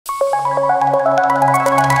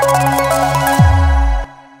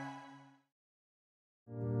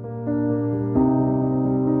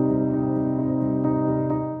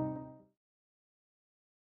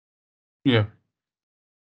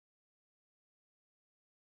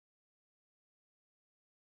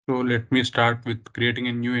So let me start with creating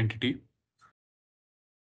a new entity.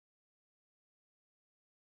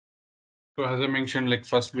 So as I mentioned, like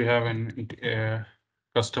first we have an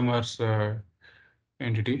customers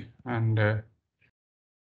entity and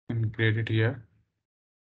create it here.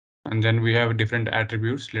 And then we have different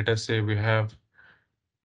attributes. Let us say we have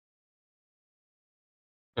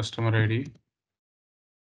customer ID.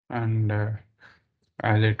 And as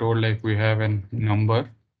I told, like we have a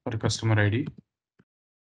number for customer ID.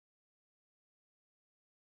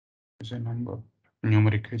 Is a number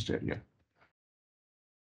numeric is there, yeah.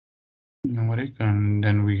 Numeric, and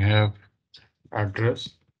then we have address.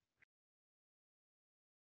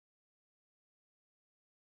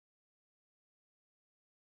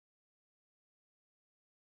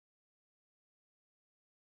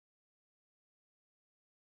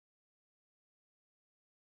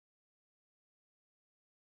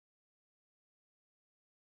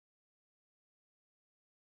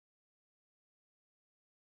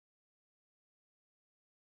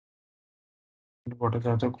 What are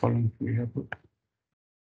the other columns we have put?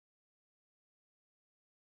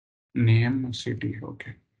 Name, city,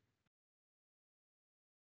 okay.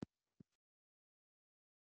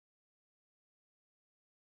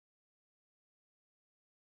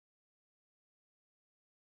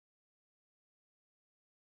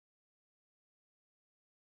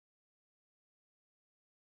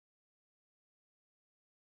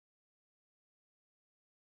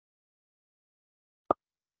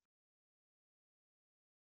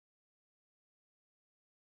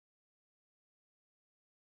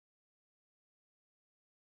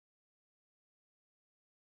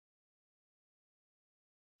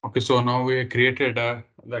 Okay, so now we created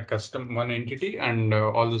the custom one entity and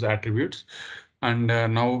all those attributes. And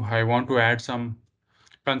now I want to add some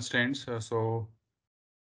constraints. So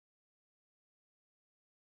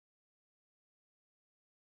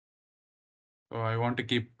I want to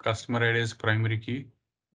keep customer ID as primary key.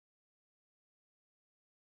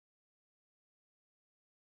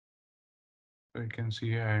 So you can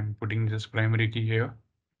see I'm putting this primary key here.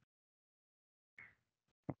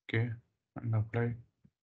 Okay, and apply.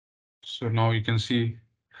 So now you can see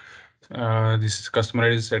this is customer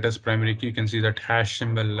ID is set as primary key. You can see that hash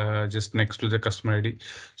symbol just next to the customer ID.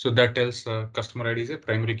 So that tells customer ID is a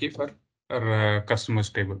primary key for our customers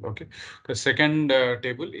table. Okay. The second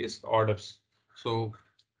table is orders. So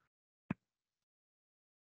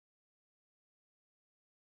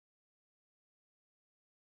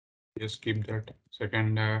just keep that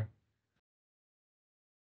second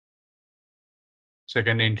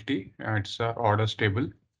entity. It's orders table,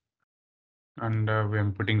 and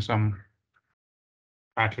I'm putting some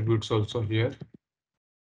attributes also here.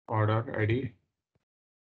 Order ID.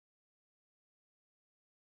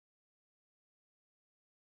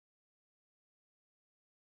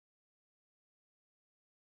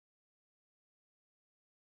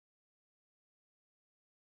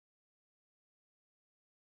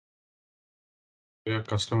 We have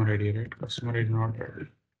customer ID, right? Customer ID not ready.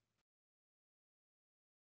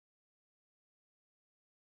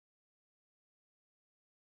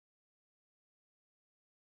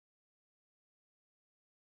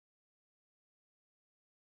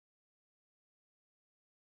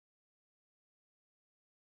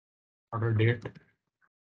 Order date.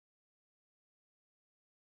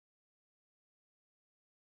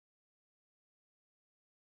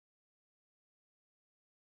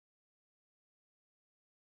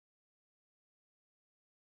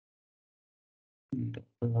 And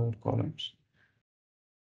other columns.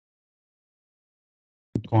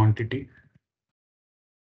 Quantity.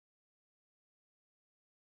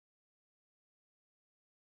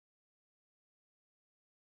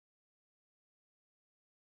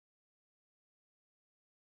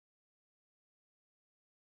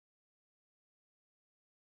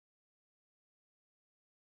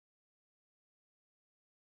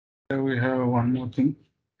 There we have one more thing.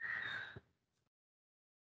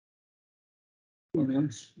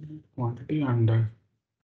 Audience, quantity and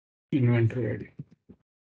inventory ID.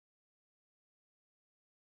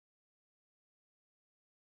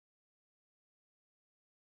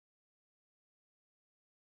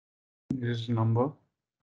 This is number.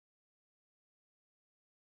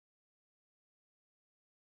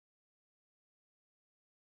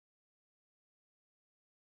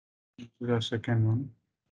 This is the second one.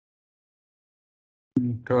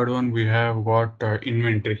 Third one, we have got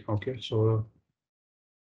inventory. Okay, so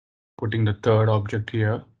putting the third object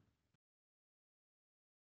here.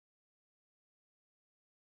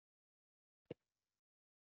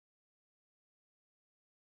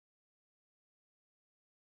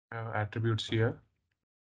 Have attributes here.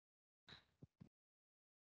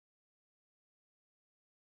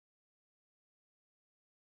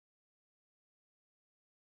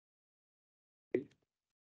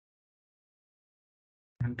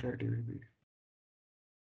 100 will be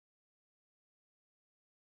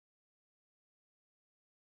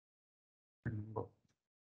number.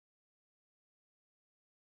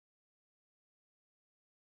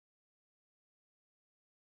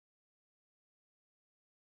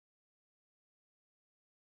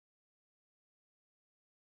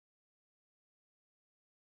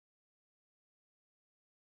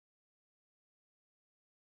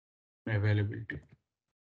 Availability.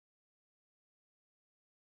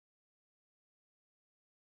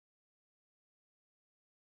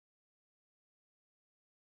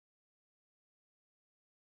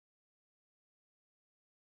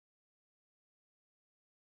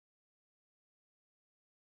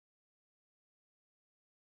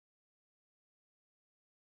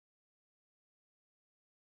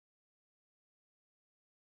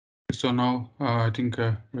 So now I think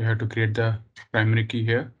we have to create the primary key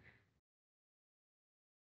here.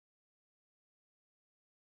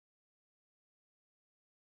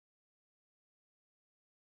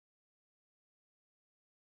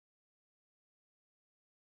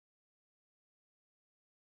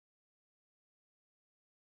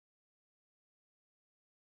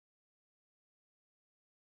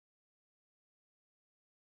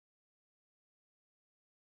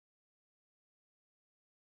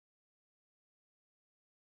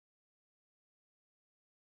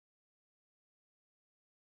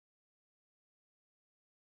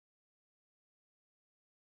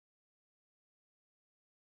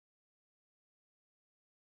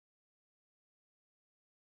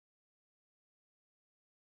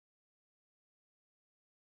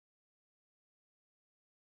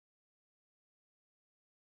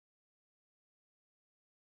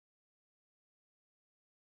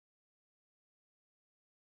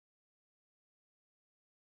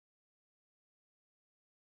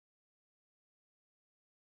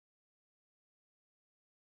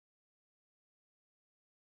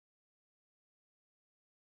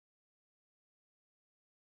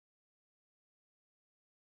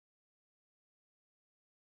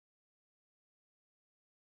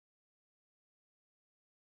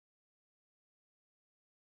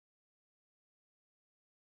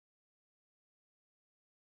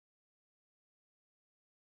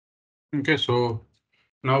 Okay, so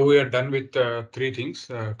now we are done with three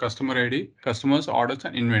things: customer ID, customers, orders,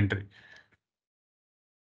 and inventory.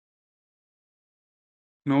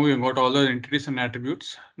 Now we have got all the entities and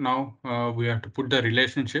attributes. Now we have to put the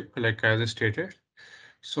relationship like as I stated.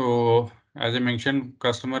 So as I mentioned,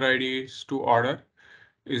 customer ID is to order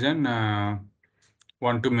is an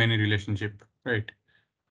one-to-many relationship, right?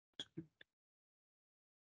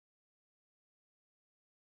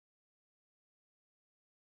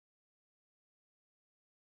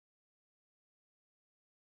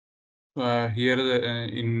 Here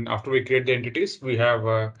in after we create the entities, we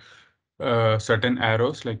have certain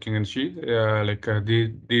arrows like you can see,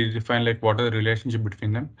 they define like what are the relationship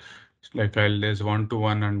between them. Like there's 1 to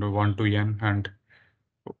 1 and 1 to n and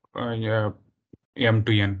yeah, m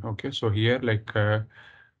to n. Okay, so here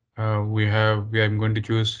we are going to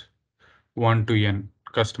choose 1 to n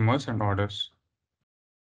customers and orders.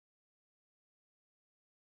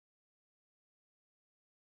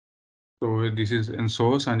 So this is in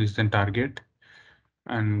source and this is in target,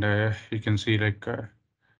 and you can see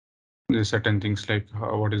there's certain things like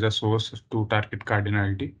what is the source to target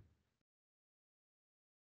cardinality.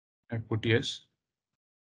 I put yes.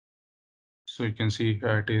 So you can see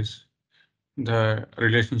it is the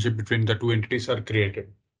relationship between the two entities are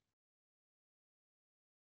created.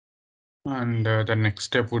 And the next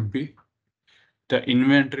step would be the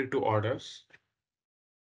inventory to orders,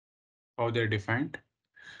 how they're defined.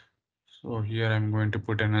 So here I'm going to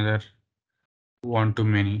put another one to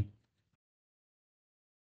many.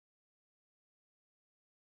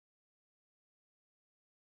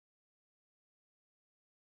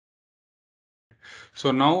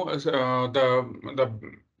 So now the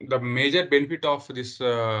major benefit of this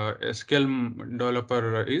SQL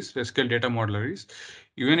developer is SQL data modeler is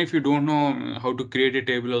even if you don't know how to create a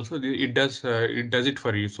table also it does it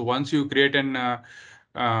for you. So once you create a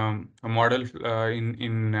model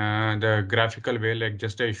in the graphical way like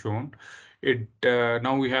just I shown it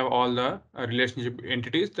now we have all the relationship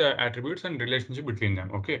entities, the attributes and relationship between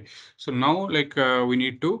them. Okay, so now we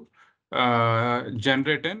need to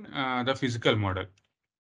generate the physical model.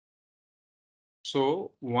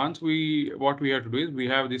 So once what we have to do is we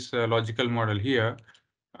have this logical model here,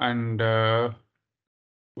 and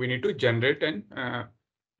we need to generate an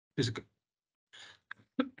physical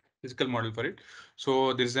physical model for it.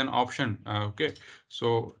 So this is an option. Okay,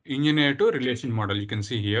 so engineer to relation model you can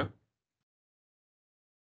see here.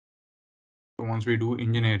 So once we do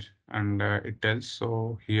engineer and it tells,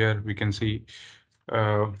 so here we can see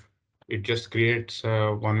uh, it just creates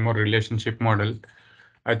one more relationship model.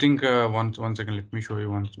 I think one second, let me show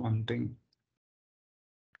you one thing.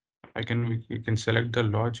 We can select the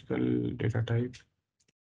logical data type.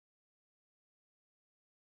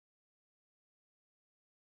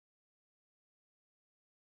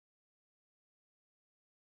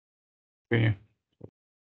 Okay,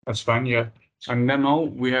 that's fine. Yeah, and then now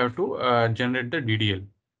we have to generate the DDL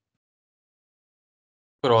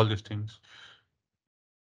for all these things.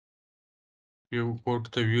 You go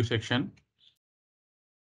to the view section.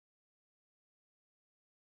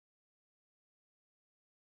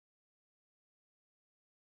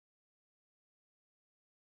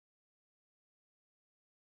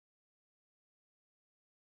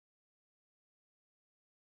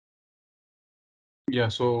 Yeah,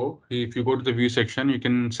 so if you go to the view section, you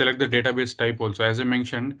can select the database type also. As I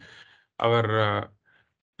mentioned, our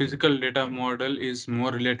physical data model is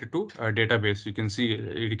more related to a database. You can see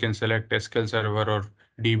you can select SQL Server or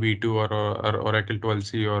DB2 or Oracle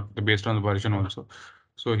 12c or based on the version also.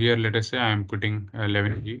 So here, let us say I am putting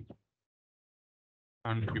 11G,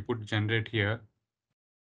 and if you put generate here,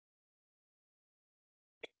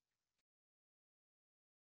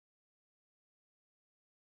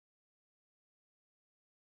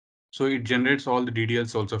 so it generates all the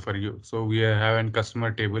DDLs also for you. So we have a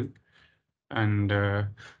customer table, and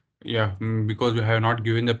yeah, because we have not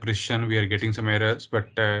given the precision, we are getting some errors, but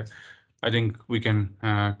I think we can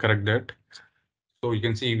correct that. So you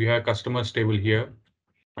can see we have customers table here,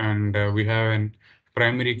 and we have an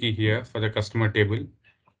primary key here for the customer table.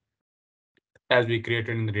 As we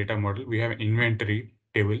created in the data model, we have an inventory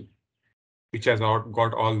table, which has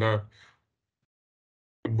got all the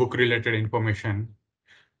book related information,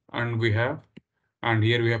 and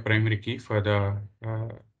here we have primary key for the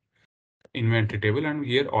inventory table, and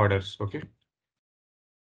here orders. Okay.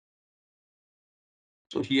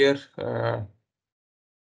 So here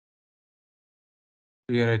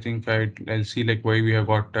I think I'll see like why we have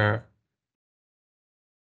got uh,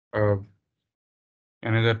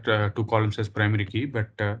 another two columns as primary key, but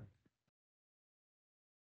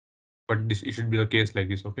this it should be the case like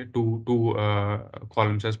this. Okay, two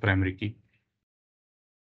columns as primary key,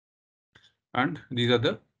 and these are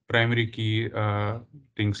the primary key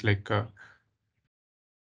things like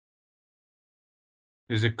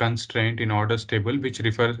is a constraint in orders table which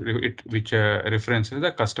references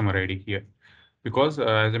the customer ID here, because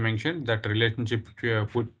as I mentioned, that relationship which we have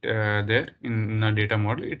put there in the data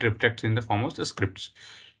model, it reflects in the form of the scripts.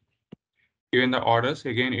 Given the orders,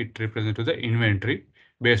 again it represents to the inventory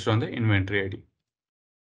based on the inventory ID.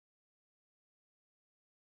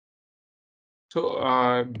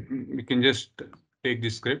 So we can just take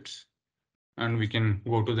these scripts and we can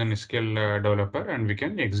go to the SQL developer and we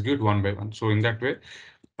can execute one by one. So in that way,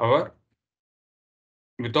 our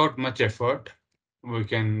without much effort, we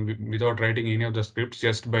can without writing any of the scripts,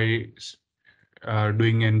 just by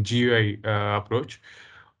doing an GUI approach,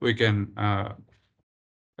 we can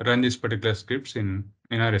run these particular scripts in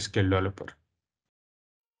our SQL developer.